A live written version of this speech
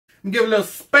and give a little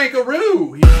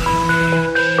spankaroo.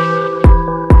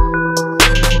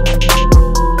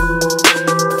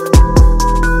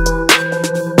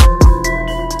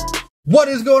 What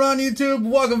is going on, YouTube?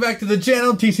 Welcome back to the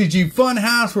channel, TCG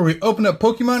Funhouse, where we open up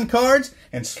Pokemon cards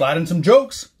and slide in some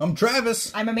jokes. I'm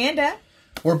Travis. I'm Amanda.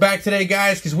 We're back today,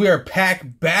 guys, because we are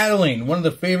pack battling. One of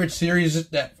the favorite series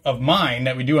of mine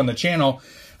that we do on the channel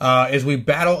is we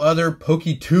battle other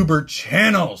Poketuber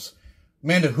channels.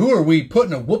 Amanda, who are we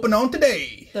putting a whooping on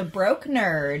today? The Broke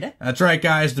Nerd. That's right,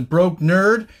 guys. The Broke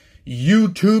Nerd,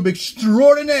 YouTube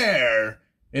extraordinaire,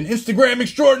 and Instagram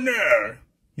extraordinaire.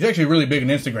 He's actually really big on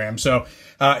Instagram, so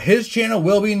his channel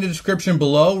will be in the description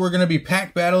below. We're going to be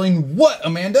pack battling what,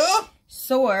 Amanda?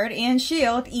 Sword and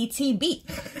Shield ETB.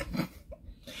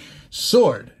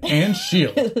 Sword and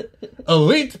Shield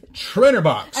Elite Trainer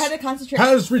Box I had to concentrate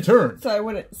has returned. so I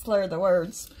wouldn't slur the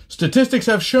words. Statistics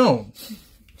have shown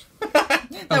that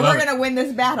we're going to win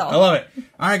this battle. I love it.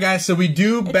 All right, guys, so we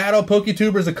do battle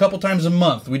Poketubers a couple times a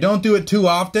month. We don't do it too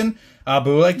often, but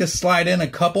we like to slide in a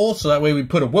couple, so that way we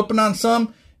put a whooping on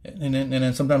some, and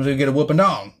then sometimes we get a whooping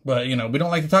on. But, you know, we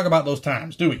don't like to talk about those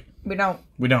times, do we? We don't.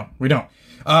 We don't.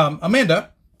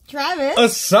 Amanda. Travis.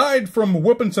 Aside from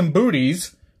whooping some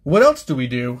booties, what else do we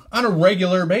do on a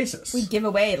regular basis? We give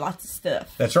away lots of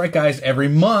stuff. That's right, guys. Every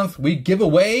month, we give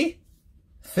away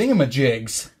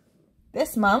thingamajigs.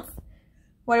 This month,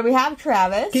 what do we have,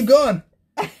 Travis? Keep going.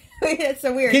 It's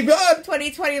so weird. Keep going.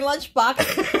 2020 lunchbox.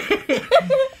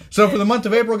 So for the month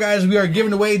of April, guys, we are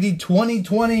giving away the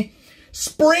 2020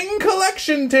 Spring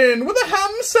Collection tin with a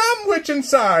ham sandwich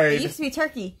inside. It used to be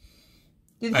turkey.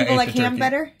 Do people like ham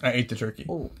better? I ate the turkey.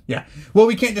 Ooh. Yeah. Well,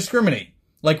 we can't discriminate.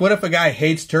 Like, what if a guy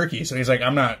hates turkey? So he's like,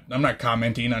 I'm not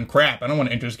commenting on crap. I don't want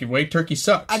to enter this giveaway. Turkey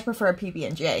sucks. I'd prefer a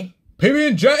PB&J.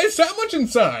 PB&J sandwich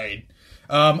inside.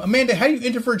 Amanda, how do you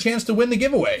enter for a chance to win the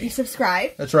giveaway? You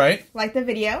subscribe. That's right. Like the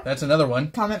video. That's another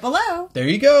one. Comment below. There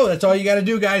you go. That's all you got to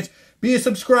do, guys. Be a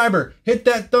subscriber. Hit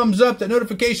that thumbs up, that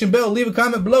notification bell. Leave a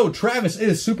comment below. Travis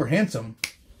is super handsome.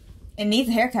 It needs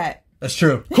a haircut. That's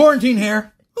true. Quarantine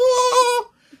hair.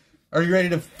 Oh! Are you ready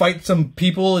to fight some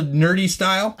people nerdy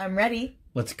style? I'm ready.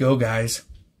 Let's go, guys.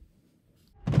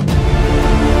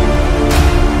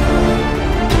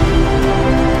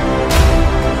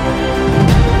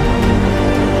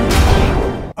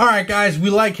 Alright, guys, we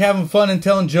like having fun and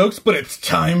telling jokes, but it's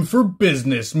time for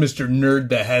business, Mr. Nerd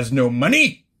that has no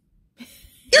money.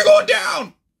 You're going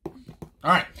down!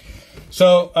 Alright,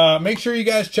 so make sure you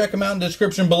guys check him out in the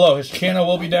description below. His channel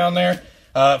will be down there.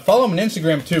 Follow him on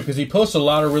Instagram, too, because he posts a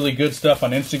lot of really good stuff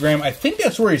on Instagram. I think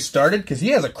that's where he started, because he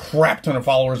has a crap ton of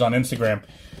followers on Instagram.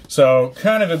 So,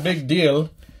 kind of a big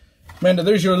deal. Amanda,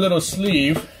 there's your little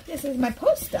sleeve. This is my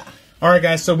poster. Alright,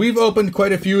 guys, so we've opened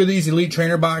quite a few of these Elite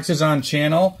Trainer boxes on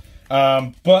channel,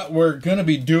 but we're going to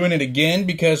be doing it again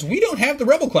because we don't have the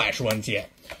Rebel Clash ones yet.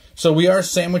 So we are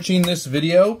sandwiching this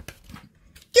video,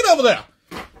 get over there,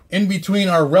 in between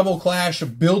our Rebel Clash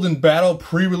Build and Battle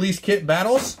pre-release kit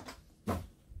battles.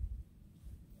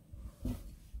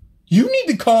 You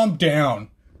need to calm down.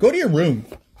 Go to your room.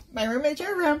 My room is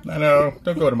your room. I know.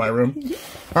 Don't go to my room.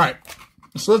 Alright.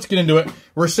 So let's get into it.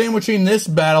 We're sandwiching this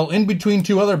battle in between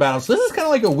two other battles. This is kind of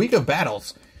like a week of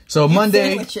battles. So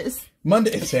Monday... Sandwiches.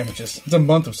 It's a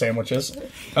month of sandwiches.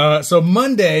 So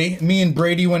Monday, me and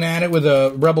Brady went at it with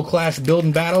a Rebel Clash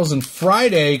building battles. And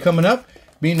Friday, coming up,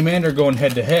 me and Amanda are going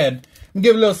head-to-head. And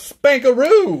give a little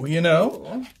spankaroo, you know.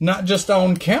 Ooh. Not just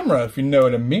on camera, if you know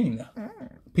what I mean.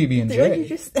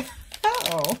 PB&J.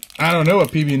 Oh. I don't know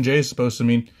what PB&J is supposed to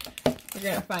mean. We're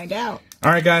going to find out.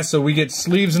 Alright, guys, so we get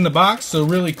sleeves in the box, so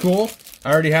really cool.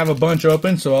 I already have a bunch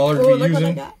open, so all I'll be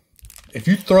using... If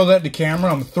you throw that at the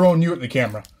camera, I'm throwing you at the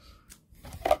camera.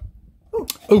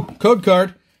 Ooh, code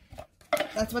card.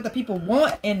 That's what the people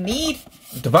want and need.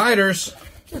 Dividers.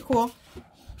 They're cool.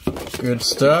 Good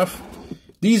stuff.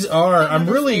 These are... I'm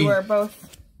really... We're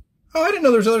both... Oh, I didn't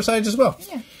know there was other sides as well.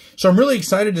 Yeah. So I'm really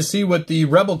excited to see what the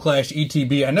Rebel Clash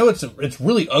ETB... I know it's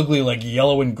really ugly, like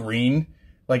yellow and green.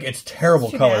 Like, it's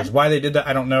terrible colors. Bad. Why they did that,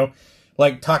 I don't know.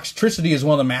 Like, Toxtricity is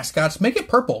one of the mascots. Make it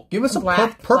purple. Give us a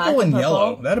purple and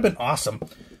yellow. That'd have been awesome.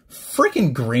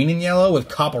 Freaking green and yellow with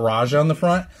Copperage on the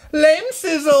front. Lame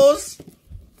sizzles!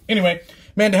 Anyway,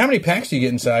 Amanda, how many packs do you get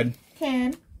inside?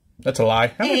 10. That's a lie.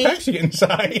 How many packs do you get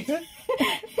inside?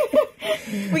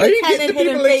 Are you getting the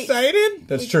people excited?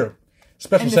 That's true.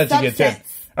 Special sets you get 10.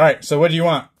 Alright, so what do you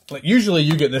want? Like, usually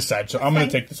you get this side, so I'm going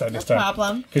to take this side this time. No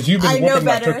problem. Because you've been whooping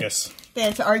my turkis.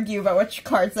 Than to argue about which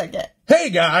cards I get. Hey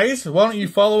guys, why don't you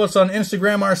follow us on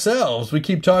Instagram ourselves? We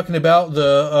keep talking about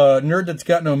the nerd that's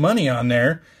got no money on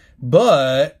there,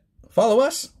 but follow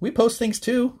us. We post things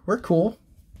too. We're cool.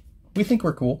 We think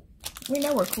we're cool. We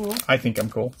know we're cool. I think I'm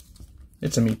cool.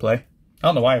 It's a me play. I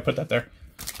don't know why I put that there.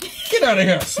 Get out of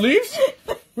here, sleeves.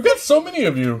 We got so many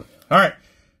of you. All right.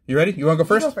 You ready? You want to go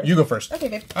first? You go first. Okay,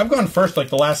 babe. I've gone first like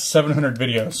the last 700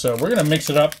 videos, so we're going to mix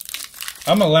it up.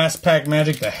 I'm going to last pack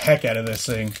magic the heck out of this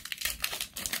thing.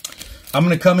 I'm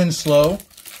going to come in slow,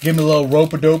 give me a little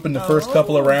rope-a-dope in the first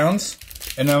couple of rounds,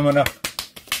 and then I'm going to...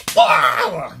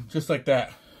 just like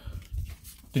that.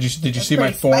 Did you see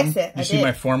my form? Did you see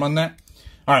my form on that?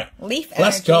 All right. Leaf energy.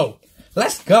 Let's go.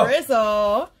 Let's go.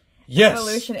 Drizzle. Yes.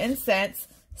 Evolution Incense.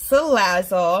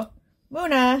 Salazzle.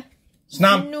 Muna.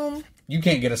 Snom. Noom. You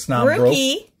can't get a snom, bro.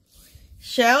 Rookie.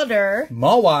 Shelder.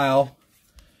 Mawile.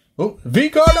 Oh,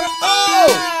 V-Card. Oh!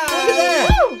 Look at that.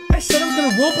 Woo! I said I was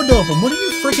going to rope-a-dope him. What are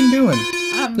you freaking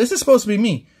doing? This is supposed to be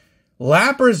me.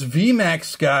 Lapras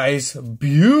VMAX, guys.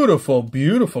 Beautiful,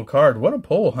 beautiful card. What a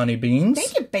pull, honey beans.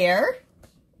 Thank you, Bear.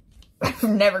 I've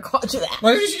never called you that.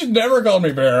 Like, she's never called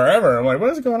me Bear, ever. I'm like,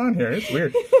 what is going on here? It's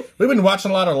weird. We've been watching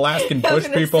a lot of Alaskan Bush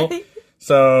people. Say.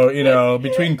 So, you know,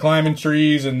 between climbing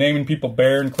trees and naming people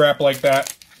Bear and crap like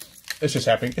that, it's just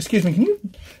happening. Excuse me, can you...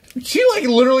 She, like,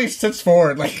 literally sits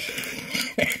forward, like...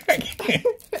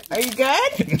 Are you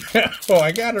good? No,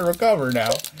 I gotta recover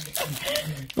now.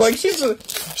 Like,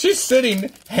 she's sitting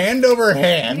hand over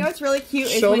hand. You know what's really cute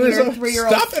is when your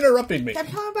 3-year-old... Stop interrupting me. I'm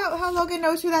talking about how Logan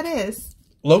knows who that is.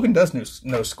 Logan does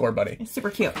know Score Buddy. It's super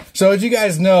cute. So as you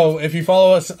guys know, if you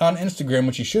follow us on Instagram,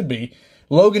 which you should be,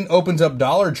 Logan opens up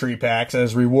Dollar Tree packs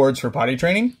as rewards for potty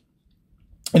training.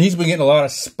 And he's been getting a lot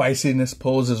of spiciness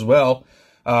pulls as well.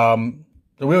 We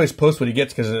always post what he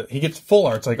gets because he gets full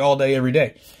arts like all day, every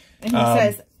day. And he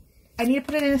says, I need to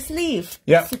put it in a sleeve.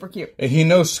 Yeah. Super cute. And he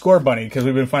knows Score Bunny because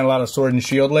we've been finding a lot of Sword and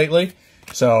Shield lately.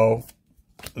 So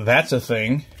that's a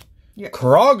thing. Yeah.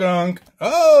 Krogunk.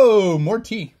 Oh, more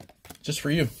tea. Just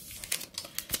for you.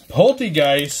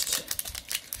 Poltegeist.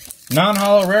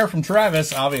 Non-holo rare from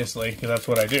Travis, obviously, because that's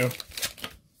what I do.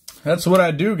 That's what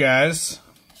I do, guys.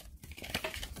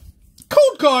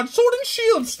 Cold card, Sword and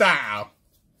Shield style.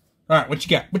 Alright, what you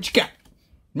got? What you got?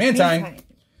 Mantine.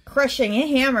 Crushing a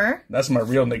hammer. That's my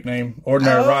real nickname.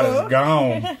 Ordinary Rod is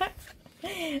gone.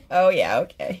 Oh, yeah,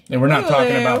 okay. And we're not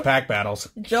talking about pack battles.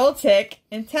 Joltik.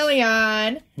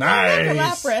 Inteleon. Nice.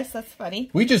 Lapras. That's funny.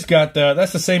 We just got the...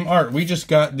 That's the same art. We just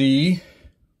got the...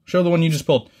 Show the one you just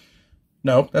pulled.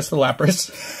 No, that's the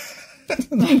Lapras. The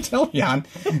Inteleon.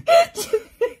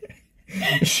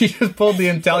 She just pulled the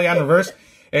Inteleon reverse.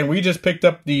 And we just picked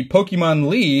up the Pokemon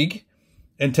League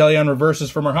Inteleon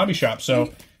reverses from our hobby shop.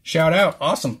 So, shout out.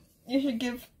 Awesome. You should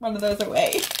give one of those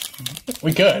away.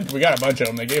 We could. We got a bunch of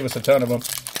them. They gave us a ton of them.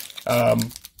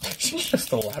 Just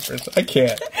the Lapras. I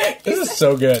can't. This is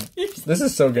so good. This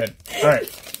is so good. All right.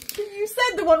 You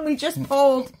said the one we just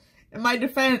pulled in my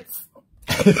defense.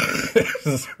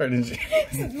 Sorry, did you?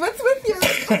 What's with your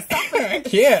stuff? I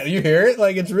can't. You hear it?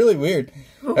 Like, it's really weird.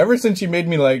 Ever since you made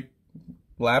me, like,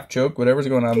 laugh, choke, whatever's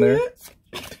going on there.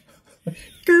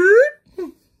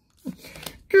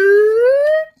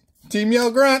 Team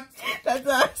Yell Grunt. That's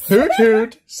us. Hoot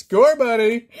Hoot. Score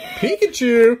Buddy.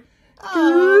 Pikachu.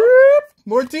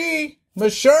 More tea.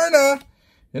 Masharna.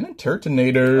 And a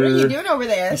Turtonator. What are you doing over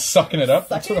there? Sucking it up.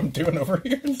 That's what I'm doing over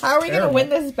here. How are we going to win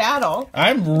this battle?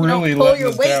 I'm really letting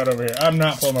this down over here. I'm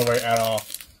not pulling my weight at all.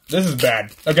 This is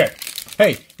bad. Okay.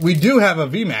 Hey, we do have a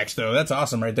VMAX, though. That's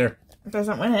awesome right there. It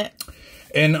doesn't win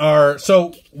it.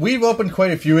 So we've opened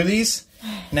quite a few of these.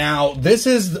 Now, this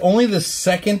is only the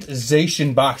second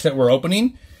Zacian box that we're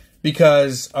opening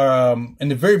because in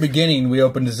the very beginning, we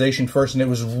opened the Zacian first, and it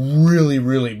was really,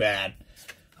 really bad.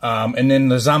 And then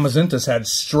the Zamazintas had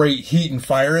straight heat and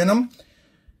fire in them.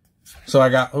 So I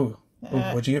got... Oh,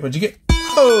 what'd you get? What'd you get?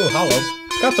 Oh,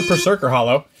 hollow. Got the Berserker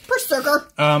hollow. Berserker!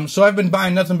 So I've been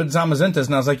buying nothing but Zamazintas,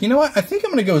 and I was like, you know what? I think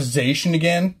I'm going to go Zacian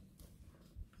again.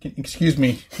 Excuse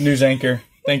me, news anchor.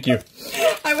 Thank you.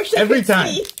 I wish I Every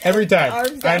time.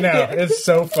 I know. It's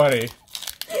so funny.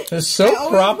 It's so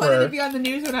proper. I always wanted to be on the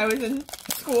news when I was in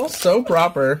school. So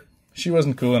proper. She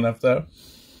wasn't cool enough, though.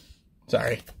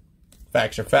 Sorry.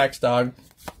 Facts are facts, dog.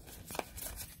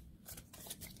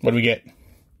 What do we get?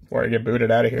 Before I get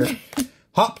booted out of here.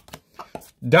 Hop.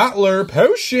 Dottler.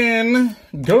 Potion.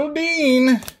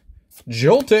 Goldeen.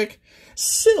 Joltik.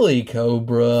 Silly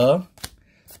Cobra.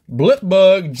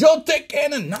 Blipbug, Joltik,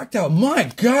 and a Noctowl. My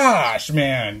gosh,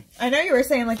 man. I know you were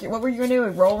saying, like, what were you going to do?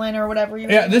 Rolling or whatever you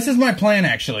were Yeah, this is my plan,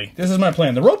 actually. This is my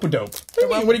plan. The rope-a-dope.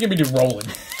 What are you going to do rolling?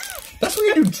 That's when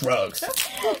you do drugs.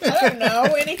 I don't know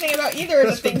anything about either of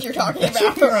the things you're talking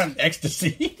about. You're on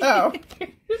ecstasy. Oh.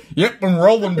 Yep, I'm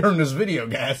rolling during this video,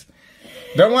 guys.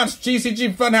 Don't watch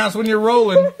TCG Funhouse when you're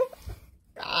rolling.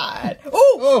 God.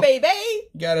 Ooh, baby.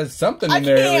 You got something in I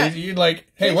there. can't. You're like,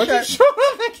 hey, what's you showing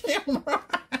on the camera?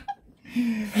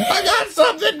 I got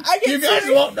something. You guys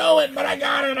won't know it, but I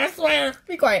got it. I swear.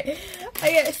 Be quiet.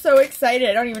 I get so excited.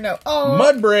 I don't even know. Oh,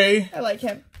 Mudbray. I like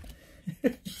him.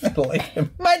 I like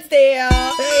him.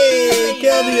 Mudsdale. Hey,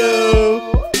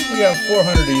 Kelvio. We got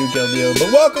 400 of you, Kelvio.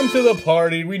 But welcome to the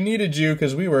party. We needed you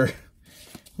because we were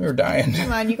dying.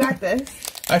 Come on, you got this.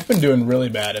 I've been doing really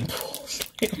bad in pulls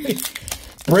lately.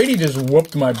 Brady just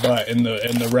whooped my butt in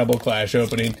the Rebel Clash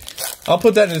opening. I'll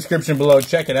put that in the description below.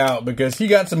 Check it out because he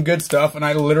got some good stuff, and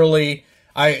I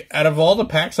out of all the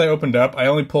packs I opened up, I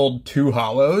only pulled 2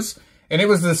 holos, and it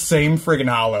was the same friggin'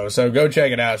 holo. So go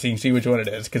check it out so you can see which one it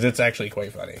is because it's actually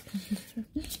quite funny.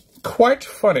 Quite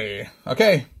funny.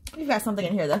 Okay. You've got something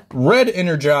in here though. Red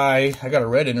Energize. I got a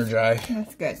red Energize.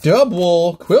 That's good.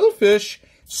 Double Quillfish.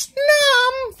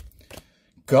 Snum.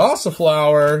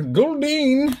 Gossiflower.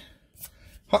 Goldeen.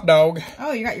 Hot dog.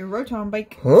 Oh, you got your Rotom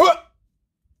bike.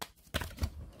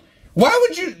 Why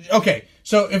would you... Okay,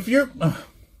 so if you're... I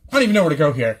don't even know where to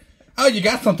go here. Oh, you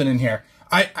got something in here.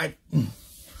 You're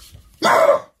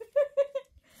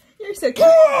so cute.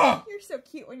 You're so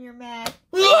cute when you're mad.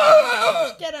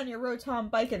 Get on your Rotom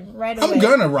bike and ride away. I'm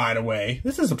gonna ride away.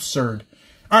 This is absurd.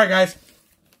 Alright, guys.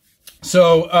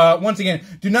 So, once again,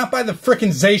 do not buy the frickin'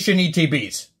 SwSh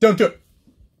ETBs. Don't do it.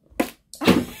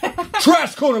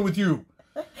 Trash corner with you.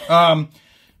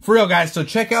 For real, guys, so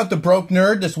check out the Broke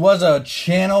Nerd. This was a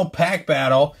channel pack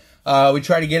battle. We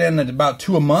try to get in at about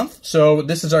 2 a month, so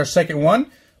this is our second one.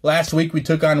 Last week, we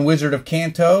took on Wizard of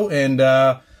Kanto and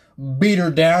beat her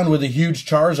down with a huge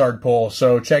Charizard pull,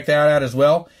 so check that out as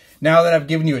well. Now that I've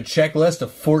given you a checklist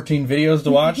of 14 videos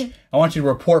to watch, I want you to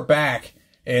report back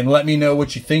and let me know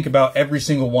what you think about every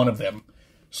single one of them.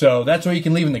 So that's what you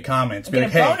can leave in the comments. Be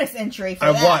like, hey, bonus entry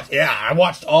for that. I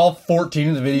watched all 14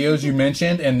 of the videos you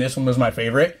mentioned, and this one was my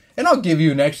favorite. And I'll give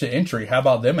you an extra entry. How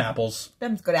about them apples?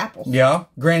 Them's good apples. Yeah.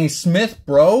 Granny Smith,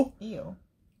 bro. Ew.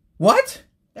 What?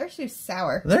 They're too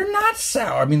sour. They're not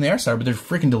sour. I mean, they are sour, but they're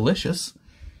freaking delicious.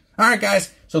 All right,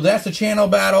 guys. So that's the channel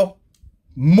battle.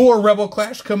 More Rebel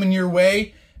Clash coming your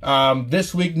way.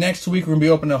 This week, next week, we're going to be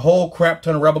opening a whole crap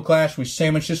ton of Rebel Clash. We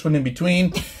sandwich this one in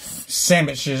between.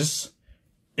 Sandwiches.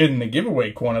 In the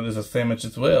giveaway corner, there's a sandwich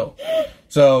as well.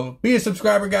 So, be a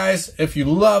subscriber, guys. If you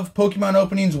love Pokemon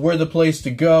openings, we're the place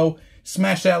to go.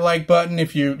 Smash that like button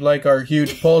if you like our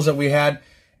huge polls that we had.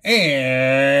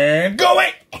 And go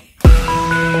away!